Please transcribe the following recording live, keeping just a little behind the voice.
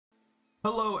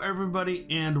Hello everybody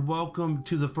and welcome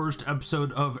to the first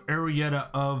episode of Arietta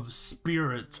of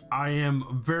Spirits. I am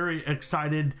very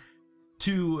excited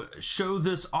to show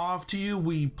this off to you.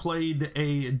 We played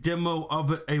a demo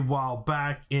of it a while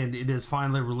back and it is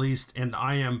finally released, and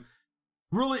I am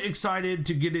really excited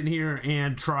to get in here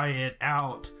and try it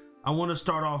out. I want to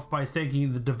start off by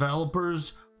thanking the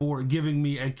developers for giving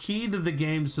me a key to the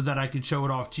game so that I could show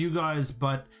it off to you guys,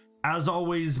 but as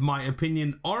always, my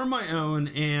opinion are my own,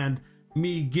 and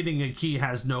me getting a key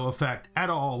has no effect at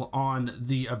all on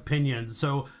the opinion.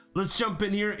 So let's jump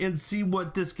in here and see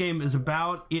what this game is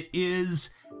about. It is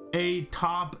a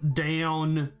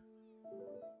top-down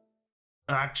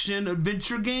action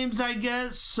adventure games, I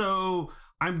guess. So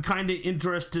I'm kind of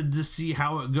interested to see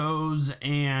how it goes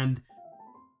and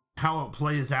how it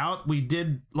plays out. We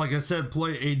did, like I said,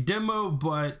 play a demo,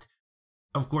 but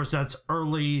of course that's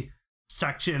early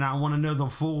section. I want to know the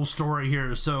full story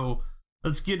here. So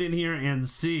let's get in here and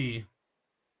see.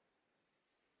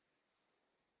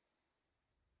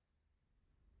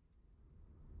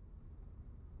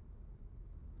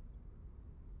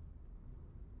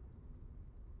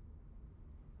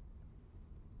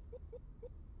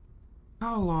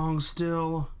 How long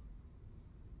still?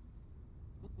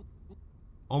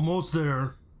 Almost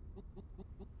there.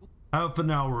 Half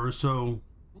an hour or so.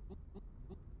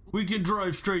 We can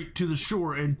drive straight to the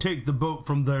shore and take the boat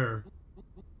from there.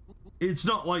 It's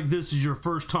not like this is your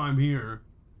first time here.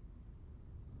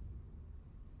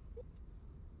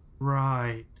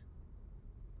 Right.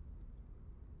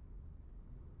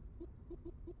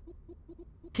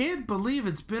 Can't believe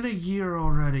it's been a year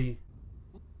already.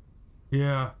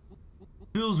 Yeah.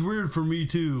 Feels weird for me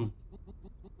too.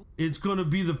 It's gonna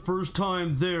be the first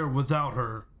time there without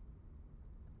her.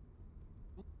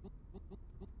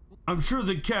 I'm sure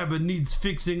the cabin needs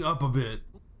fixing up a bit.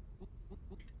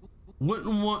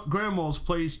 Wouldn't want Grandma's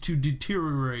place to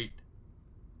deteriorate.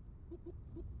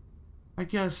 I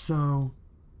guess so.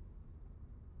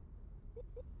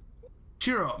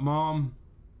 Cheer up, Mom.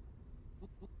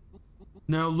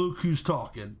 Now look who's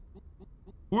talking.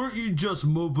 Weren't you just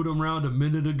moping around a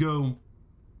minute ago?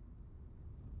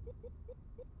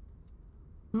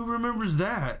 Who remembers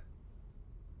that?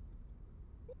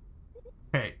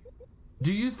 Hey,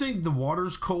 do you think the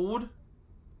water's cold?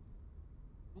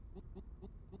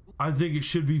 I think it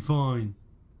should be fine.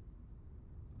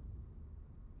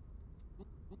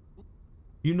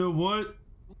 You know what?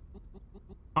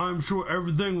 I'm sure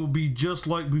everything will be just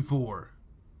like before.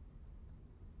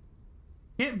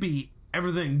 Can't be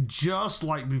everything just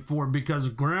like before because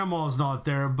Grandma's not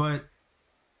there, but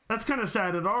that's kind of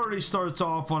sad. It already starts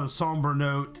off on a somber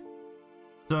note,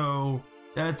 so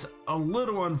that's a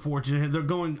little unfortunate. They're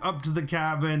going up to the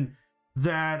cabin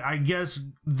that I guess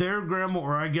their grandma,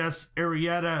 or I guess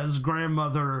Arietta's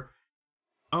grandmother,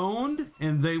 owned,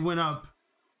 and they went up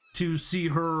to see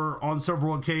her on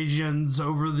several occasions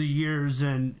over the years,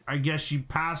 and I guess she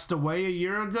passed away a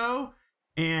year ago,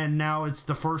 and now it's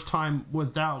the first time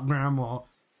without Grandma.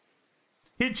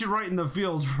 Hit you right in the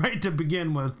feels right to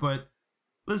begin with, but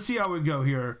let's see how we go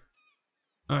here.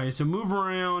 Alright, so move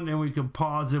around and we can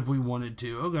pause if we wanted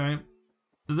to. Okay,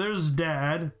 so there's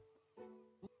Dad.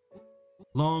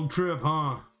 Long trip,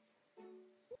 huh?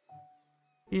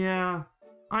 Yeah,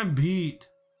 I'm beat.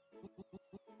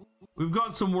 We've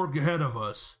got some work ahead of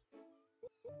us.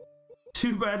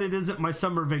 Too bad it isn't my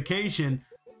summer vacation,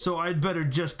 so I'd better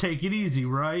just take it easy,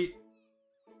 right?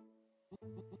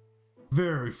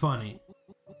 Very funny.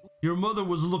 Your mother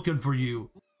was looking for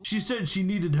you. She said she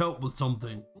needed help with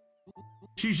something.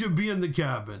 She should be in the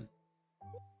cabin.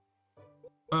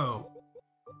 Oh,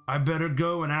 I better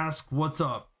go and ask what's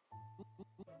up.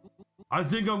 I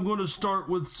think I'm going to start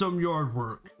with some yard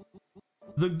work.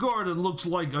 The garden looks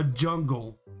like a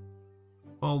jungle.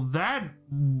 Well, that's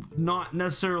not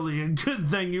necessarily a good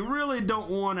thing. You really don't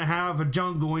want to have a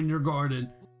jungle in your garden.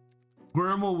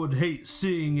 Grandma would hate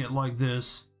seeing it like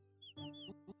this.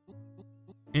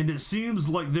 And it seems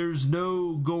like there's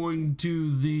no going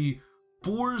to the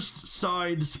forest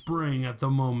side spring at the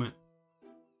moment.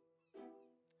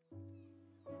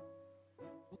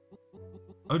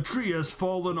 A tree has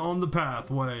fallen on the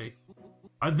pathway.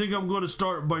 I think I'm going to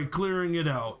start by clearing it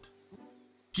out.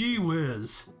 Gee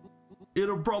whiz.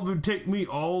 It'll probably take me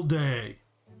all day.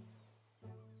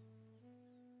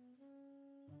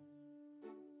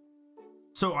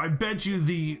 So I bet you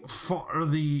I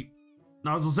was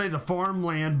gonna say the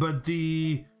farmland, but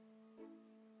the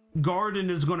garden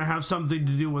is going to have something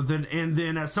to do with it. And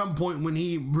then at some point when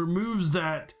he removes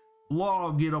that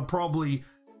log, it'll probably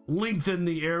lengthen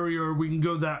the area, or we can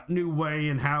go that new way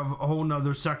and have a whole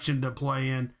nother section to play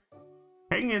in.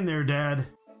 Hang in there, Dad.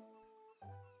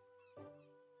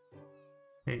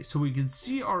 Okay, so we can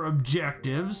see our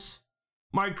objectives.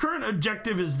 My current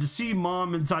objective is to see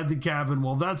Mom inside the cabin.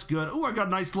 Well, that's good. Oh, I got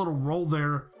a nice little roll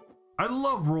there. I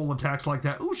love roll attacks like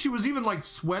that. Oh, she was even like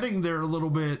sweating there a little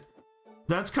bit.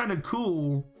 That's kind of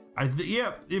cool.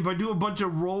 Yeah, if I do a bunch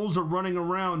of rolls or running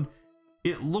around,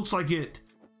 it looks like it,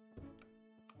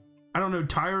 I don't know,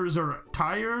 tires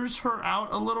her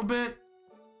out a little bit.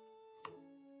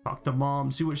 Talk to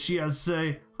Mom, see what she has to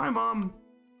say. Hi, Mom.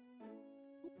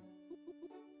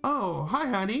 Oh, hi,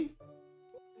 honey.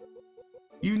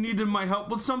 You needed my help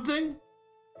with something?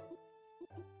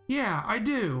 Yeah, I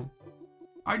do.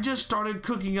 I just started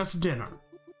cooking us dinner,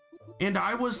 and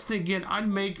I was thinking I'd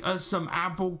make us some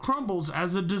apple crumbles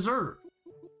as a dessert,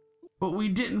 but we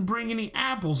didn't bring any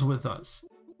apples with us.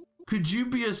 Could you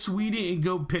be a sweetie and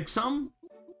go pick some?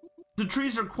 The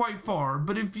trees are quite far,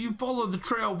 but if you follow the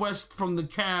trail west from the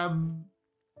cab...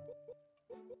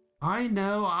 I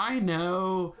know.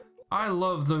 I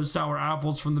love those sour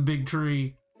apples from the big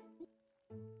tree.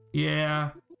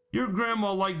 Yeah, your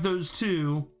grandma liked those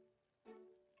too.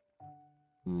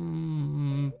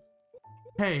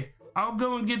 Hey, I'll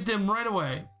go and get them right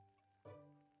away.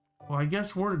 Well, I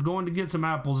guess we're going to get some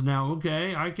apples now.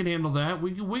 Okay, I can handle that.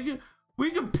 We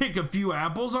can pick a few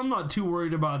apples. I'm not too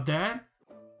worried about that.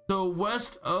 So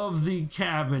west of the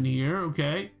cabin here,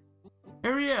 okay.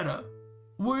 Arietta,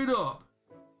 wait up.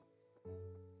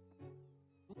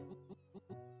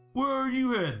 Where are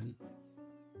you heading?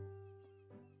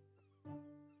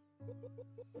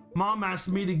 Mom asked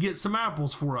me to get some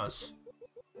apples for us.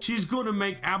 She's going to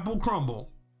make apple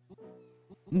crumble.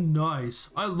 Nice.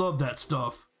 I love that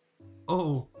stuff.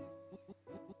 Oh.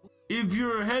 If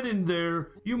you're heading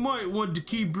there, you might want to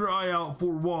keep your eye out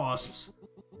for wasps.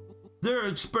 They're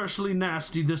especially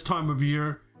nasty this time of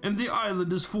year, and the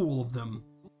island is full of them.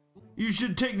 You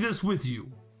should take this with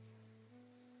you.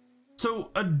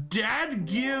 So a dad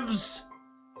gives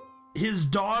his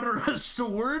daughter a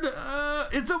sword?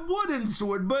 It's a wooden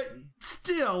sword, but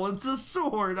still, it's a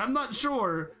sword. I'm not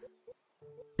sure.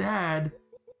 Dad,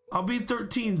 I'll be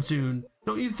 13 soon.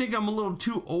 Don't you think I'm a little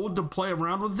too old to play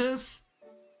around with this?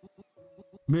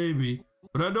 Maybe,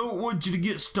 but I don't want you to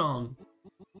get stung.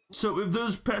 So if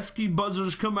those pesky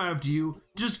buzzers come after you,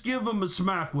 just give them a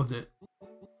smack with it.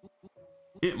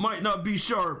 It might not be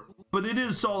sharp, but it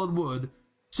is solid wood,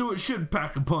 so it should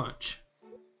pack a punch.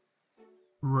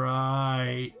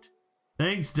 Right.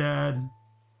 Thanks, Dad.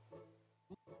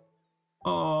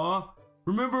 Aw,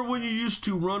 remember when you used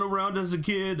to run around as a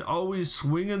kid, always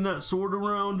swinging that sword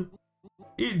around?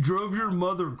 It drove your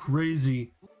mother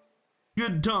crazy.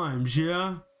 Good times,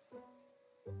 yeah?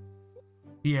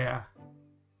 Yeah.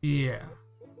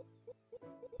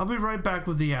 I'll be right back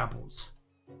with the apples.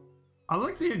 I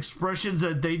like the expressions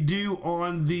that they do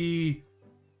on the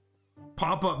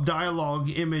pop-up dialogue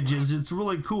images. It's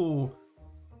really cool.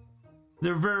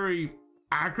 They're very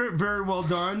accurate, very well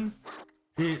done.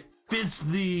 It fits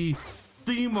the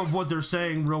theme of what they're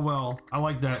saying real well. I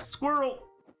like that. Squirrel!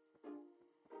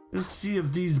 Let's see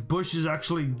if these bushes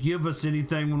actually give us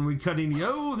anything when we cut any.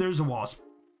 Oh, there's a wasp.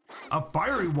 A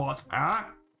fiery wasp.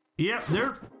 Ah, yep,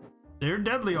 they're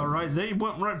deadly, all right. They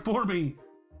went right for me.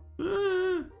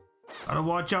 Gotta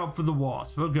watch out for the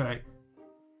wasp. Okay.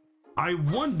 I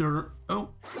wonder.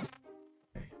 Oh,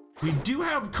 okay. We do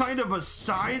have kind of a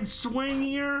side swing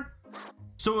here,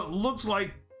 so it looks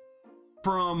like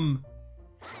from.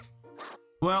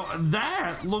 Well,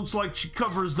 that looks like she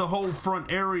covers the whole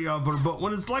front area of her, but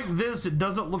when it's like this, it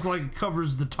doesn't look like it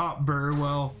covers the top very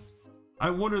well.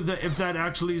 I wonder if that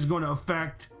actually is going to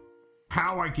affect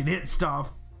how I can hit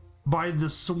stuff by the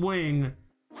swing.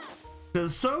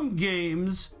 Because some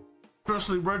games,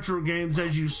 especially retro games,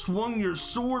 as you swung your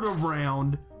sword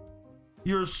around,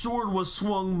 your sword was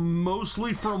swung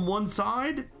mostly from one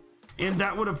side, and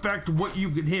that would affect what you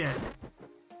could hit.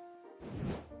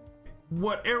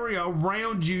 What area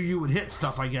around you would hit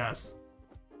stuff, I guess.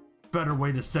 Better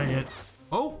way to say it.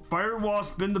 Oh, fire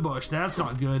wasp in the bush. That's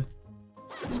not good.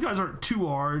 These guys aren't too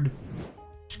hard.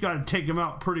 Just gotta take them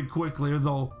out pretty quickly or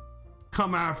they'll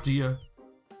come after you.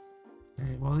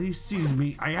 Okay, well, he sees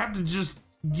me. I have to just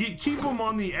keep him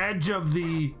on the edge of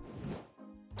the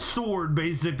sword,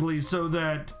 basically, so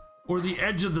that, or the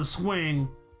edge of the swing,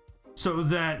 so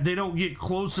that they don't get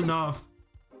close enough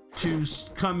to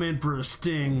come in for a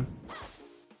sting.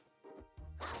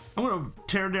 I'm gonna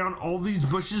tear down all these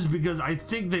bushes because I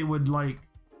think they would like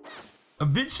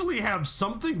eventually have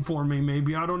something for me,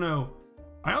 maybe. I don't know.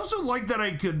 I also like that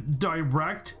I could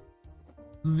direct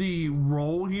the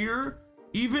roll here.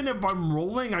 Even if I'm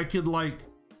rolling, I could like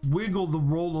wiggle the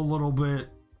roll a little bit.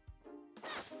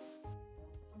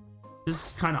 This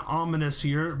is kind of ominous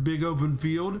here. Big open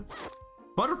field.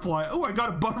 Butterfly. Oh, I got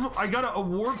a butterfly. I got an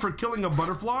award for killing a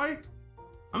butterfly.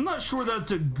 I'm not sure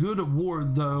that's a good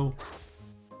award though.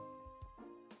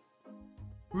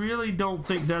 Really don't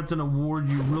think that's an award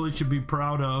you really should be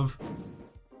proud of.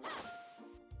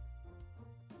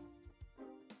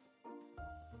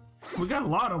 We got a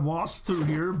lot of wasps through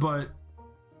here, but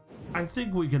I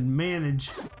think we can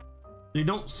manage. They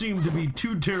don't seem to be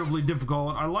too terribly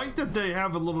difficult. I like that they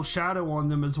have a little shadow on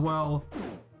them as well.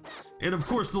 And of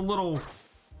course the little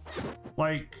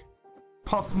like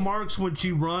puff marks when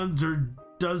she runs or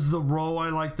does the roll. I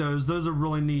like those. Those are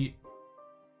really neat.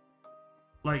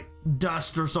 Like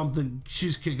dust or something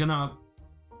she's kicking up.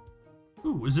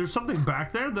 Ooh, is there something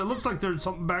back there? That looks like there's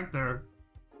something back there.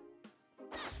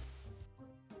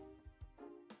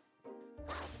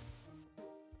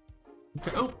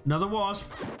 Okay, oh, another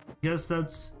wasp. Guess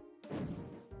that's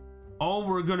all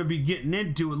we're gonna be getting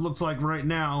into, it looks like right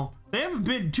now. They haven't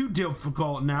been too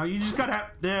difficult now. You just gotta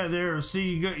have, there,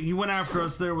 see, you went after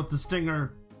us there with the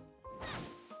stinger.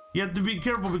 You have to be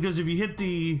careful because if you hit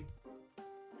the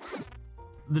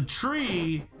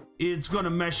tree, it's gonna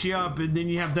mess you up, and then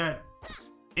you have that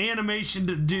animation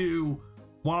to do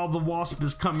while the wasp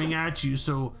is coming at you.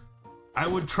 So I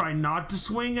would try not to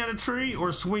swing at a tree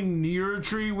or swing near a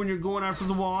tree when you're going after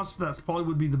the wasp. That probably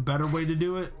would be the better way to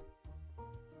do it.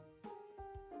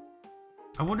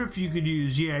 I wonder if you could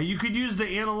use, yeah, you could use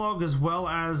the analog as well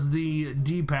as the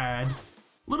D-pad.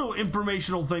 Little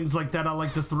informational things like that I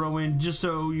like to throw in just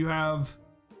so you have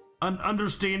an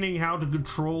understanding how to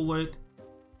control it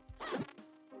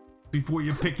before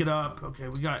you pick it up. Okay,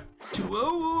 we got two.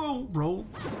 Oh, roll.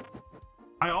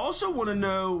 I also want to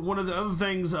know one of the other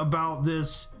things about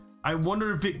this. I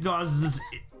wonder if it causes.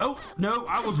 Oh no,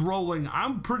 I was rolling.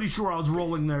 I'm pretty sure I was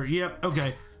rolling there. Yep.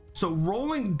 Okay. So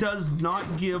rolling does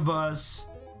not give us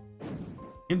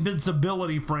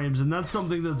invincibility frames, and that's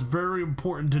something that's very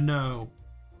important to know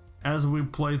as we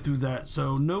play through that.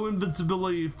 So no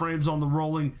invincibility frames on the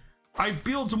rolling. I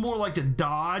feel it's more like a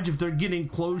dodge. If they're getting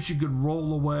close, you could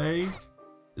roll away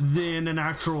than an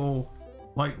actual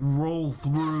like roll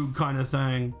through kind of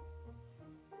thing.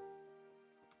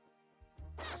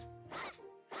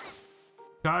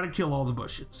 Gotta kill all the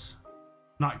bushes.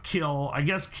 Not kill, I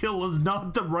guess kill is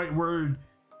not the right word.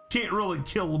 Can't really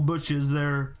kill bushes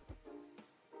there.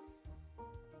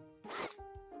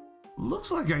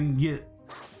 Looks like I can get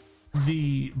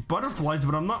the butterflies,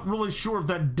 but I'm not really sure if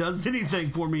that does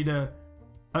anything for me to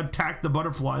attack the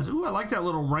butterflies. Ooh, I like that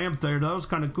little ramp there. That was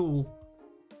kind of cool.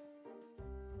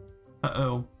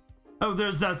 Uh-oh. Oh,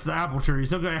 that's the apple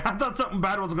trees. Okay, I thought something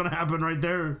bad was gonna happen right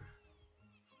there.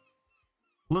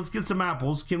 Let's get some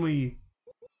apples. Can we?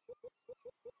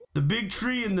 The big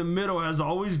tree in the middle has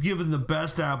always given the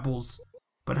best apples,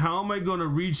 but how am I gonna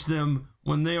reach them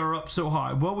when they are up so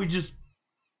high? Well, we just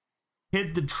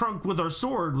hit the trunk with our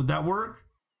sword. Would that work?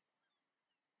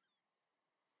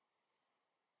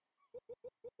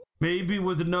 Maybe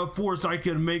with enough force I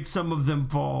can make some of them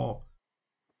fall.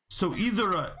 So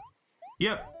either a,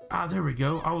 yep, ah, there we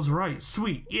go. I was right.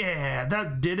 Sweet. Yeah,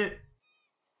 that did it.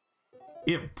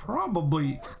 It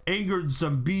probably angered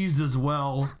some bees as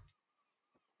well.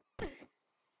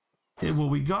 Okay, well,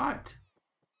 we got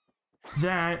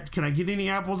that. Can I get any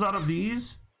apples out of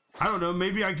these? I don't know.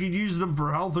 Maybe I could use them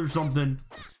for health or something.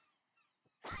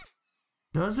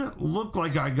 Doesn't look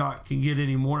like I can get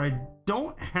any more. I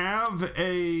don't have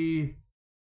a,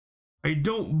 I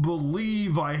don't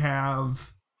believe I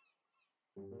have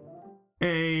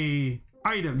a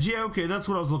items. Yeah, okay, that's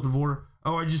what I was looking for.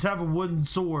 Oh, I just have a wooden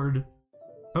sword.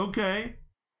 Okay.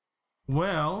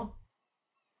 Well.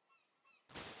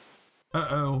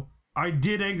 Uh-oh. I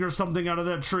did anger something out of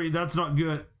that tree. That's not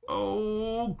good.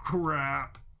 Oh,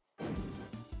 crap.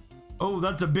 Oh,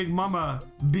 that's a big mama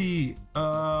bee.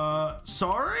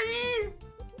 Sorry?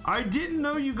 I didn't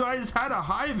know you guys had a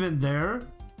hive in there.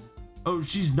 Oh,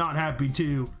 she's not happy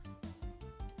too.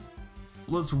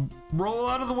 Let's roll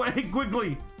out of the way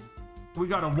quickly. We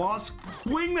got a wasp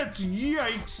wing. That's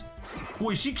yikes.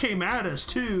 Boy, she came at us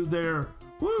too there.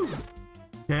 Woo.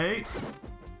 Okay.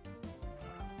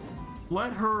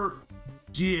 Let her,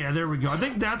 yeah, there we go. I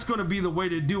think that's gonna be the way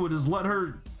to do it, is let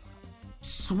her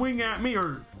swing at me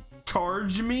or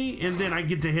charge me, and then I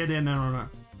get to hit in. I don't know.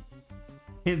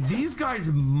 And these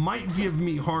guys might give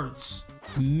me hearts.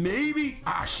 Maybe,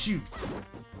 ah, shoot.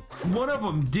 One of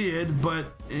them did, but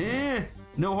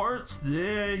no hearts.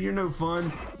 Yeah, you're no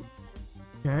fun.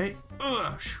 Okay.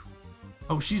 Ugh.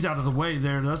 Oh, she's out of the way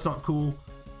there. That's not cool.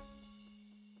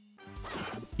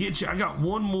 Get you. I got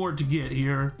one more to get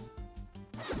here.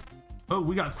 Oh,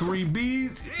 we got 3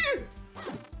 bees.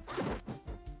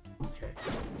 Okay.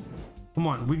 Come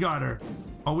on, we got her.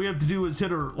 All we have to do is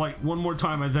hit her like one more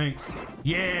time, I think.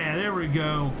 Yeah, there we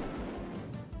go.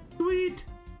 Sweet.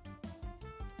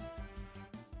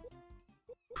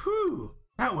 Whew,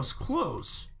 that was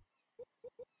close.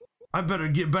 I better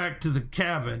get back to the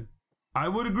cabin. I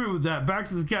would agree with that. Back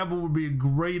to the cabin would be a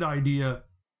great idea.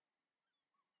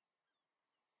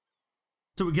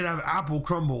 So we could have apple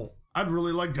crumble. I'd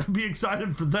really like to be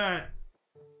excited for that.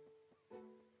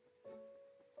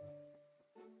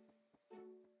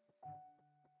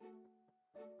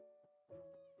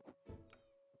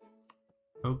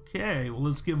 Okay, well,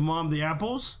 let's give Mom the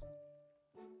apples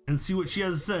and see what she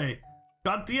has to say.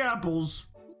 Got the apples.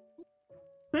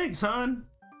 Thanks, hon.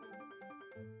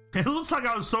 It looks like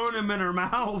I was throwing them in her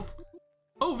mouth.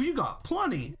 Oh, you got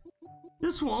plenty.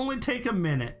 This will only take a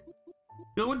minute.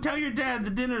 Go and tell your dad the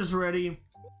dinner's ready.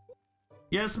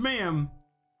 Yes, ma'am.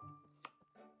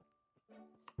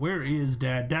 Where is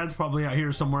Dad? Dad's probably out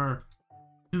here somewhere.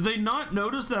 Did they not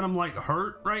notice that I'm like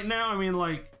hurt right now? I mean,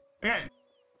 like, I got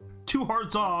 2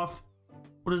 hearts off.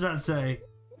 What does that say?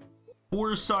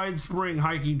 Foreside Spring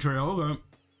hiking trail. Okay.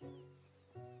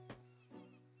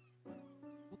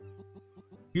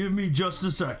 Give me just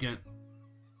a second.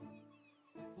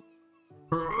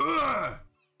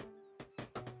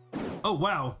 Oh,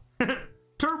 wow.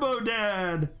 Turbo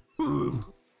Dad. Ooh.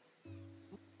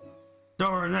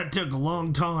 Darn, that took a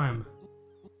long time.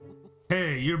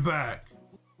 Hey, you're back.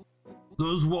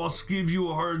 Those wasps give you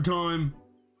a hard time?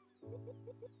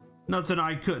 Nothing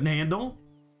I couldn't handle.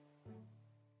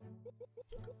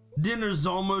 Dinner's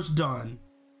almost done.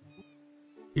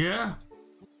 Yeah?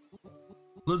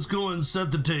 Let's go and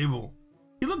set the table.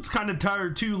 He looks kind of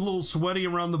tired too, a little sweaty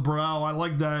around the brow. I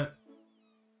like that.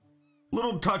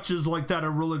 Little touches like that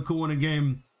are really cool in a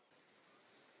game.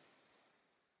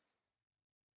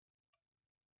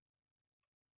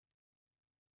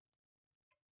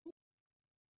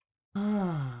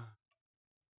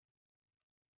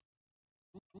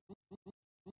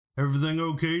 Everything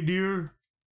okay, dear?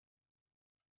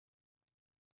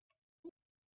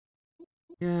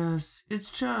 Yes,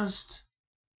 it's just...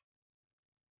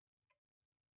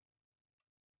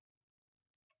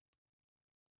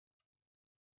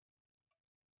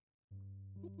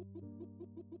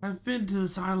 I've been to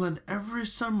this island every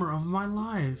summer of my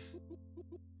life.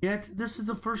 Yet, this is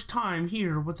the first time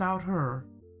here without her.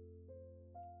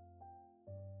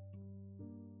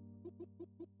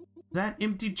 That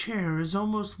empty chair is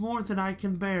almost more than I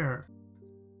can bear.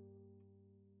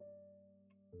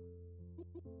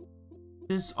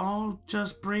 This all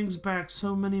just brings back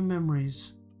so many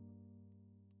memories.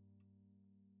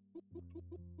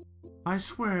 I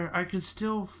swear I could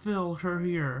still feel her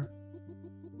here.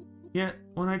 Yet,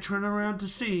 when I turn around to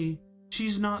see,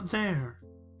 she's not there.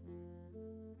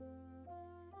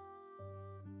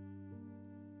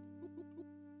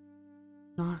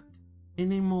 Not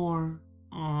anymore.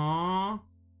 Aww.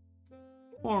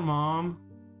 Poor Mom.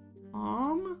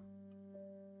 Mom?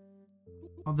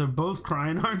 Oh, they're both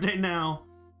crying, aren't they now?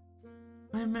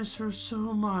 I miss her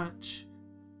so much.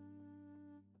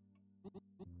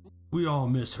 We all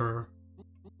miss her.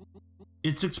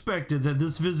 It's expected that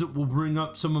this visit will bring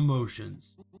up some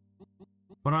emotions.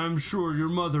 But I'm sure your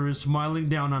mother is smiling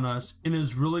down on us and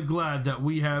is really glad that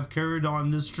we have carried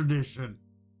on this tradition.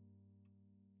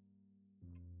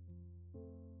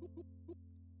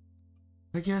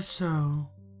 I guess so.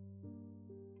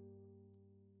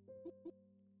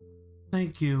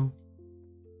 Thank you.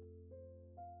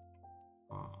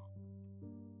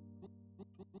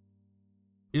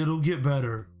 It'll get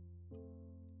better.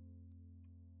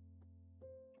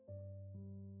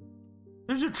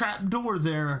 There's a trap door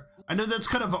there. I know that's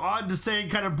kind of odd to say,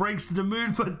 it kind of breaks the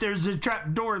mood, but there's a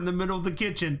trap door in the middle of the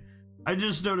kitchen. I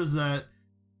just noticed that.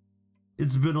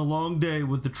 It's been a long day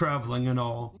with the traveling and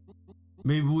all.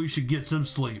 Maybe we should get some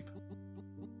sleep.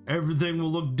 Everything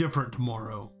will look different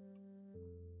tomorrow.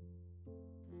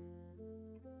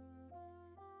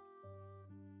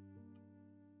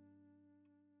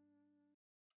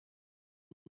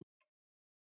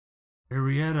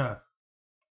 Arietta.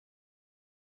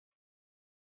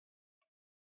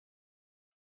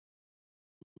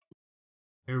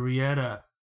 Arietta.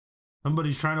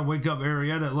 Somebody's trying to wake up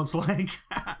Arietta, it looks like.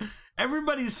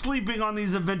 Everybody's sleeping on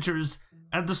these adventures.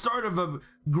 At the start of a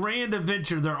grand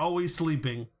adventure, they're always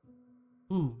sleeping.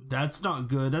 Ooh, that's not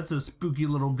good. That's a spooky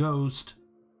little ghost.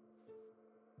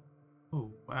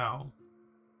 Oh, wow.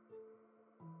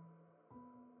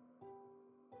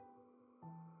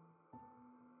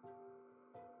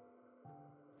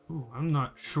 Ooh, I'm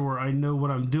not sure I know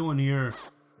what I'm doing here.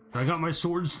 I got my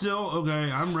sword still?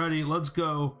 Okay, I'm ready. Let's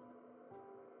go.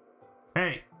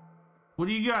 Hey, what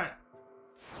do you got?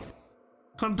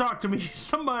 Come talk to me.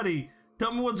 Somebody,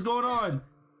 tell me what's going on.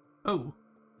 Oh.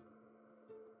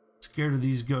 Scared of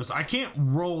these ghosts. I can't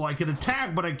roll. I can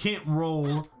attack, but I can't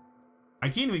roll. I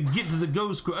can't even get to the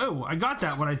ghost. Oh, I got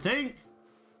that one, I think.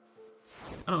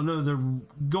 I don't know. They're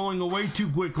going away too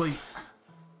quickly.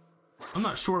 I'm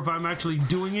not sure if I'm actually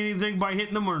doing anything by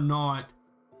hitting them or not.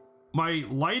 My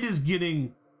light is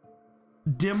getting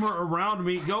dimmer around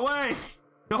me. Go away.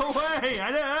 Go away.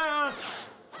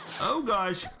 Oh,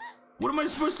 gosh. What am I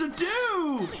supposed to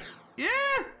do? Yeah.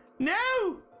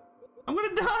 No. I'm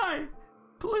going to die.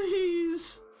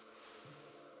 Please.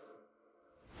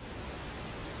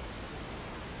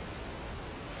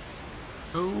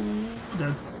 Oh,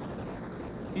 that's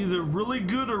either really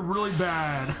good or really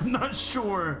bad. I'm not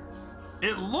sure.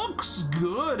 It looks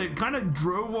good. It kind of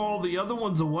drove all the other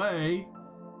ones away.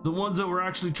 The ones that were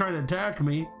actually trying to attack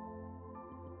me.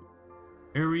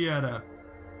 Arietta.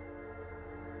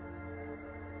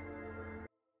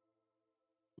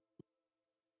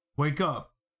 Wake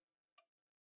up.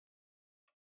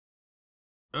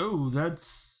 Oh,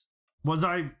 that's... Was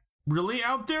I really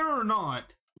out there or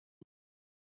not?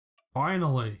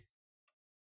 Finally.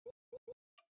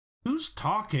 Who's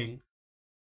talking?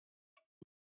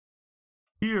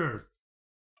 Here.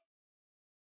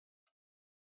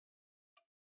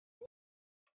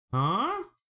 Huh?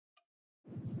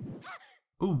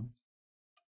 Ooh.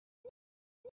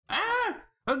 Ah!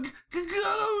 A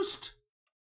ghost!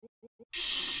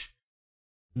 Shh!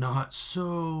 Not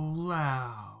so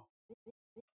loud.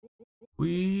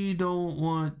 We don't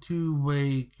want to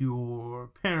wake your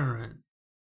parents.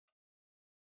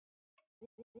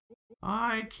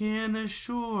 I can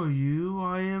assure you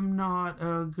I am not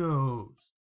a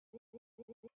ghost.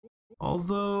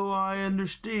 Although I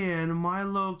understand my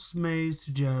looks may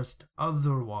suggest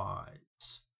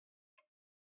otherwise.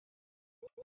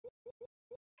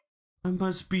 I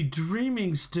must be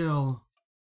dreaming still.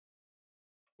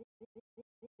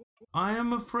 I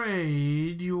am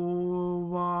afraid you're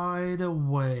wide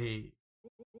awake.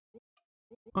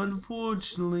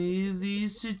 Unfortunately, the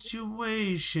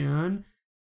situation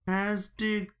has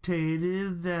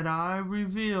dictated that I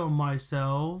reveal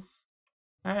myself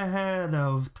ahead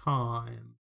of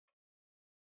time.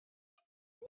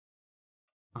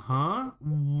 Huh?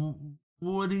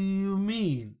 What do you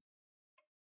mean?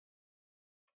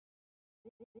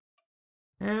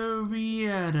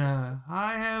 Arietta,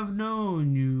 I have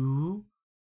known you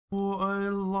for a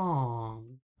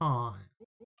long time.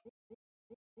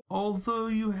 Although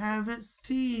you haven't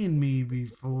seen me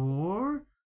before,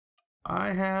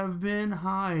 I have been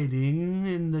hiding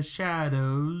in the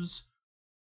shadows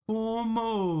for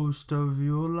most of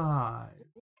your life.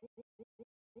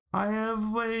 I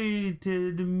have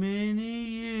waited many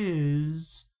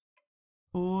years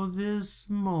for this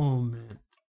moment.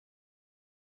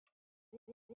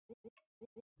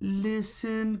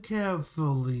 Listen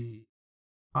carefully.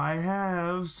 I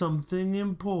have something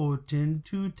important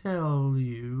to tell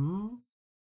you.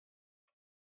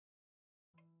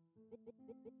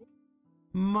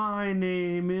 My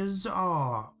name is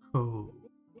Arco.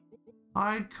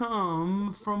 I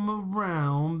come from a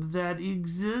realm that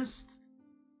exists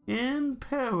in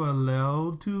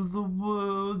parallel to the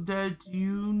world that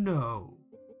you know.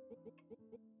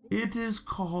 It is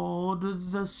called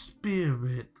the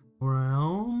Spirit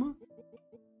Realm.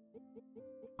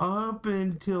 Up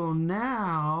until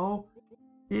now,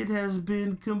 it has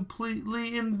been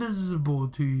completely invisible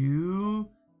to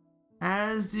you,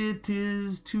 as it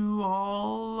is to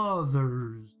all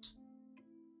others.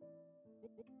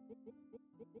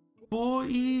 For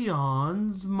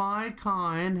eons, my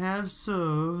kind have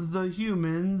served the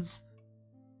humans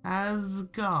as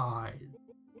guides,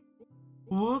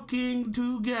 working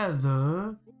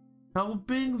together,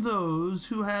 helping those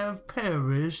who have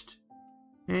perished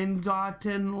and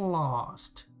gotten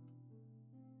lost,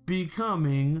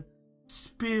 becoming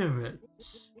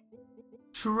spirits,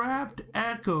 trapped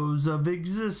echoes of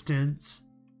existence,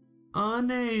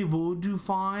 unable to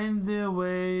find their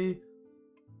way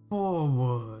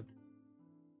forward.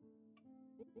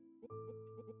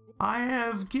 I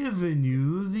have given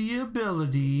you the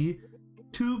ability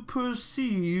to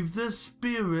perceive the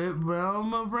spirit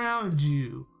realm around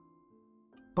you.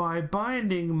 By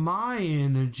binding my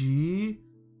energy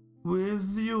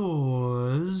with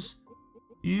yours,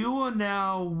 you are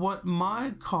now what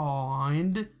my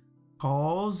kind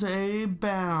calls a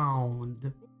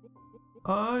bound.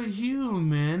 A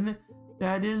human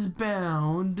that is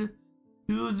bound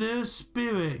to their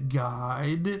spirit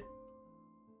guide,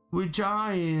 which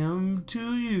I am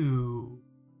to you.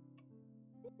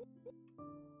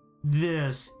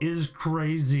 This is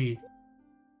crazy.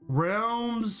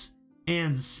 Realms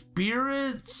And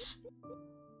spirits?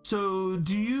 So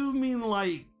do you mean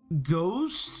like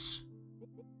ghosts?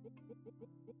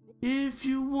 If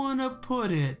you want to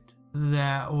put it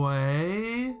that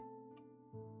way.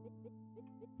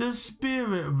 The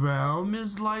spirit realm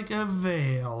is like a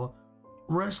veil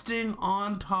resting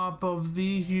on top of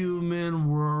the human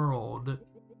world.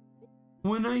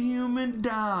 When a human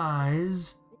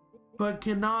dies but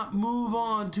cannot move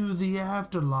on to the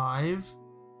afterlife,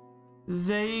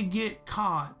 they get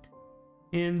caught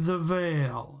in the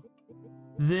veil.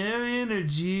 Their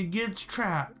energy gets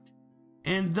trapped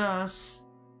and thus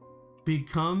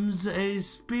becomes a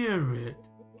spirit.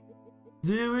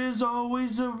 There is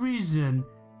always a reason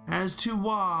as to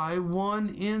why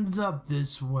one ends up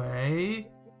this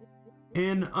way,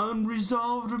 an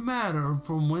unresolved matter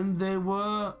from when they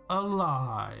were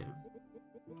alive,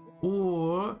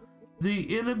 or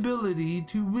the inability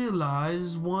to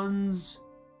realize one's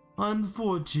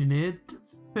unfortunate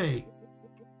fate.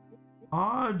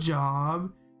 Our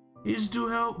job is to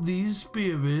help these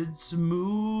spirits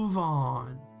move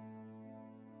on.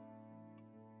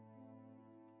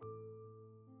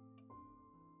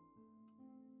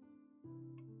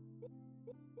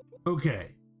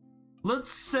 Okay,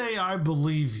 let's say I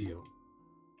believe you,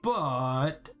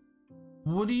 but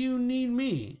what do you need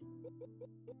me?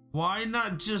 Why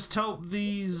not just help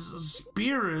these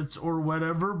spirits or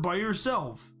whatever by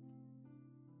yourself?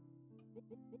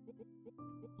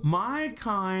 My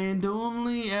kind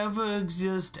only ever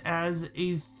exist as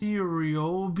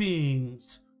ethereal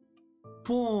beings,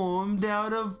 formed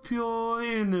out of pure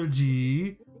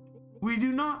energy. We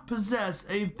do not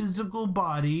possess a physical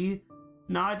body,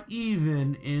 not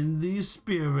even in the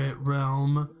spirit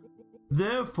realm.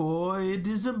 Therefore, it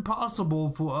is impossible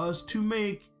for us to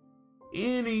make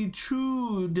any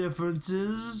true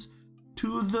differences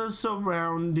to the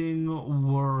surrounding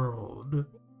world.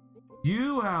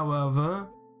 You, however,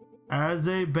 as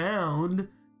a bound,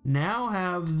 now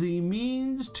have the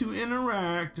means to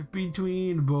interact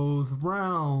between both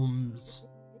realms,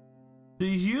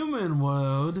 the human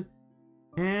world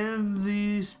and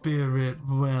the spirit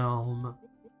realm.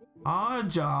 Our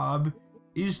job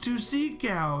is to seek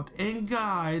out and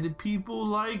guide people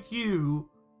like you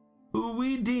who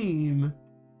we deem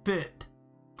fit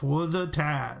for the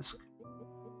task.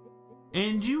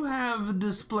 And you have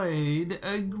displayed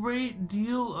a great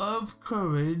deal of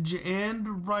courage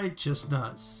and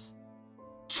righteousness,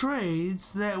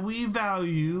 traits that we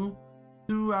value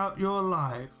throughout your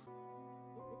life.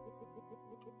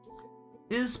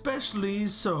 Especially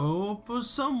so for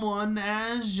someone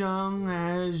as young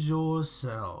as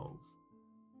yourself.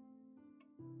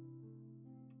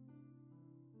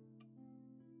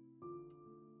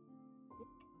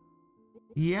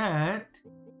 Yet,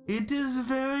 it is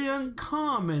very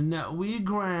uncommon that we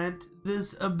grant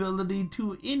this ability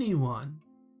to anyone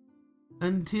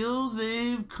until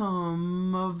they've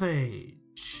come of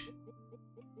age.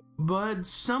 But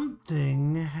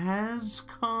something has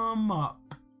come up.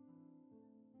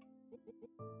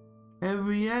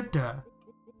 Arietta,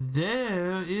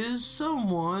 there is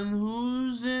someone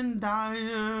who's in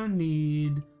dire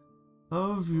need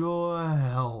of your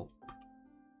help.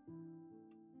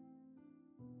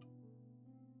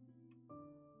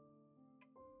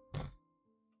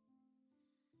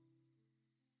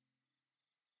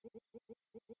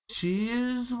 She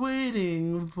is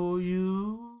waiting for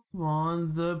you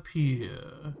on the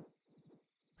pier.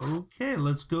 Okay,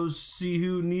 let's go see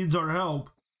who needs our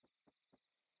help.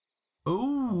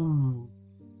 Oh,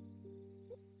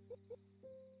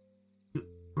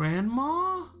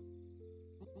 Grandma?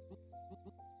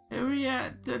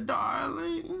 Arietta,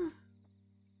 darling.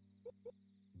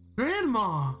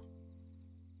 Grandma.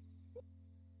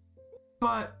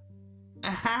 But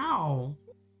how?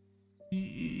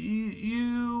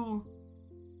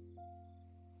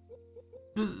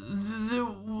 There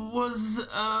was,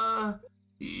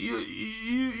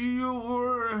 you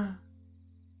were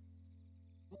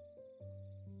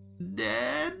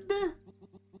dead?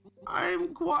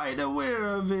 I'm quite aware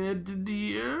of it,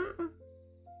 dear.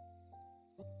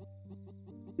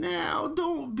 Now,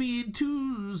 don't be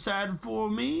too sad for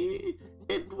me.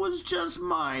 It was just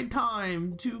my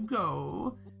time to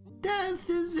go. Death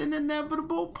is an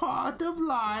inevitable part of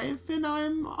life, and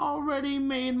I'm already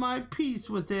made my peace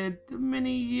with it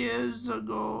many years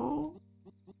ago.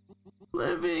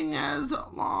 Living as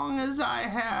long as I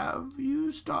have,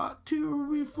 you start to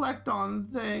reflect on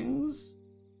things.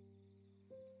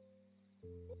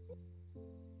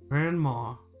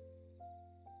 Grandma.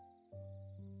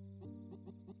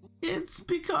 It's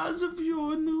because of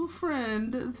your new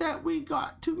friend that we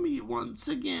got to meet once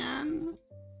again.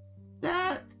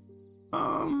 That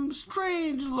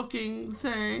strange looking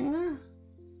thing.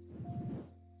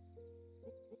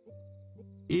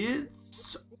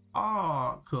 It's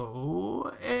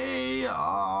Arco, A-R-C-O.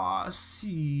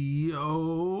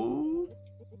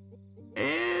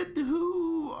 And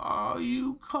who are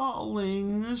you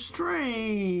calling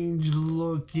strange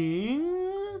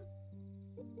looking?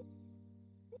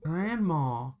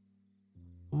 Grandma,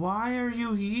 why are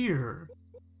you here?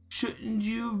 Shouldn't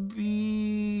you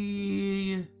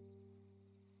be...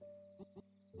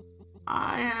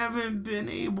 I haven't been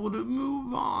able to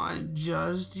move on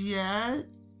just yet.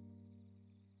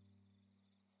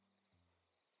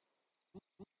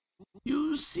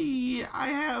 You see, I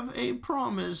have a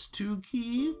promise to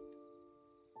keep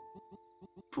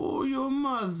for your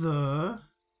mother.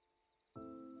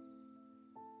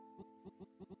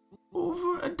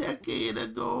 Over a decade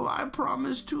ago, I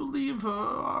promised to leave her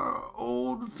our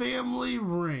old family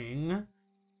ring,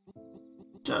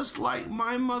 just like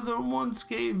my mother once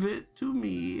gave it to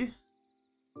me.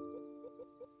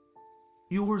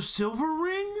 Your silver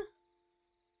ring?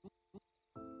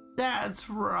 That's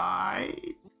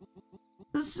right.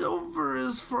 The silver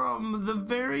is from the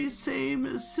very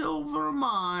same silver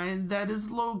mine that is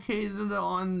located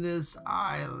on this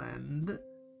island.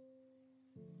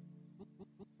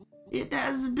 It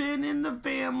has been in the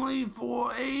family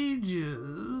for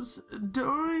ages.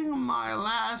 During my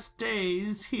last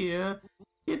days here,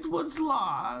 it was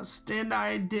lost, and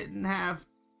I didn't have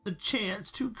the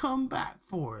chance to come back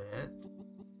for it.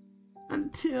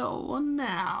 Until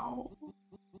now.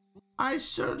 I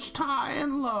searched high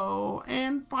and low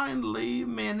and finally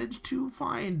managed to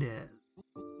find it.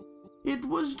 It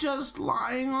was just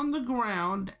lying on the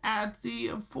ground at the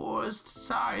forest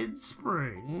side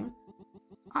spring.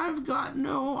 I've got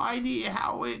no idea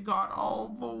how it got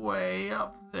all the way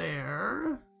up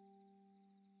there.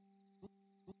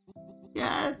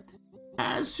 Yet,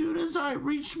 as soon as I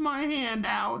reached my hand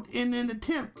out in an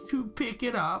attempt to pick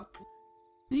it up,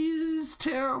 these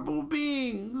terrible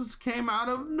beings came out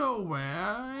of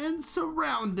nowhere and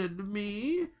surrounded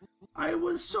me. I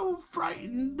was so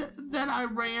frightened that I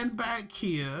ran back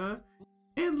here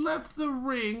and left the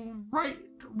ring right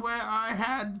where I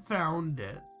had found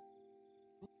it.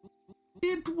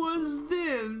 It was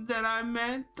then that I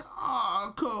met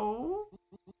Arco.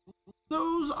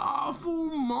 Those awful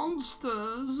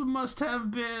monsters must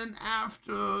have been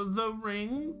after the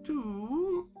ring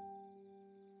too.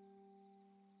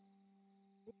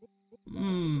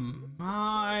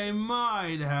 I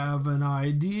might have an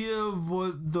idea of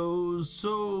what those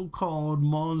so-called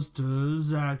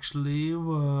monsters actually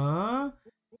were.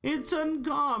 It's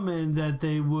uncommon that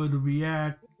they would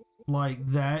react like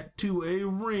that to a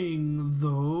ring,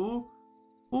 though,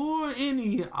 or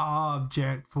any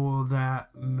object for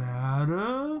that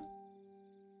matter.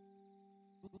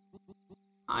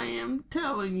 I am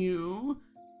telling you,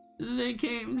 they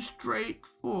came straight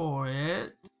for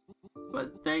it.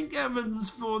 But thank heavens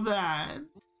for that,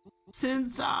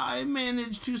 since I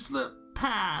managed to slip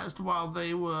past while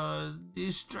they were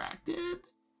distracted.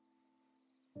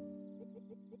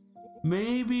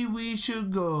 Maybe we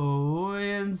should go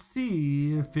and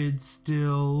see if it's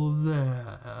still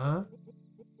there.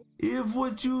 If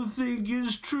what you think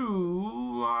is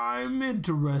true, I'm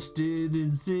interested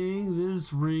in seeing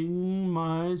this ring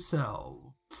myself.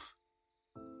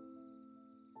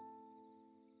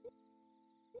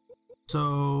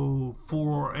 So,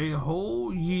 for a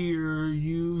whole year,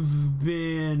 you've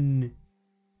been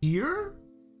here?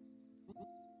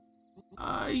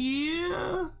 A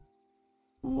year?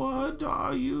 What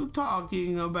are you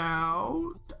talking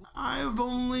about? I've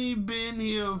only been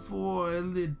here for a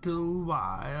little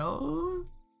while.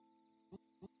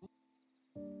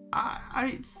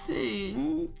 I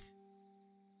think...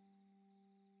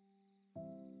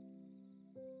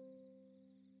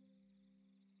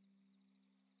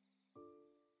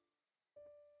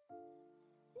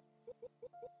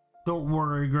 Don't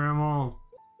worry, Grandma.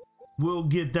 We'll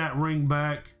get that ring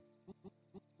back.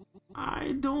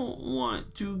 I don't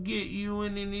want to get you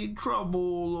in any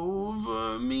trouble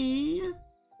over me.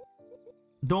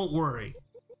 Don't worry.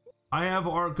 I have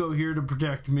Arco here to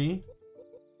protect me.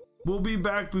 We'll be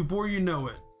back before you know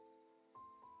it.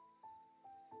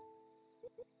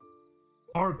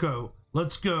 Arco,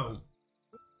 let's go.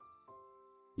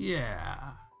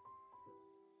 Yeah.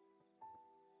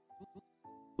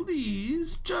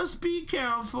 Please, just be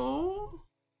careful.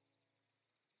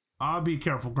 I'll be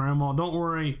careful, Grandma. Don't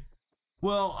worry.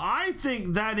 Well, I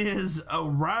think that is a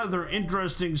rather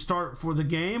interesting start for the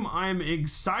game. I'm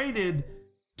excited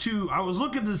to... I was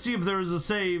looking to see if there was a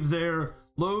save there.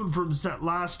 Load from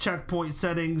last checkpoint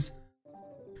settings.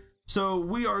 So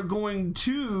we are going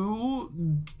to,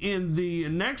 in the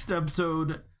next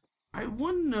episode, I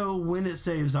want to know when it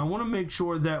saves. I want to make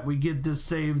sure that we get this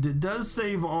saved. It does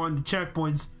save on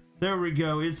checkpoints. There we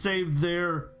go. It's saved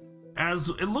there. As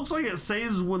it looks like it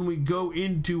saves when we go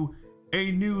into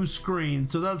a new screen.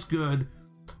 So that's good.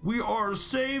 We are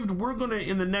saved. We're going to,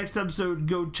 in the next episode,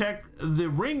 go check the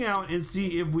ring out and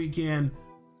see if we can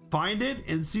find it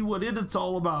and see what it's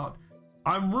all about.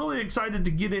 I'm really excited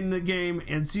to get in the game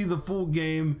and see the full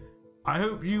game. I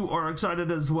hope you are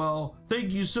excited as well. Thank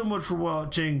you so much for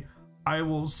watching. I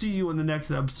will see you in the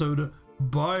next episode.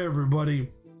 Bye,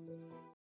 everybody.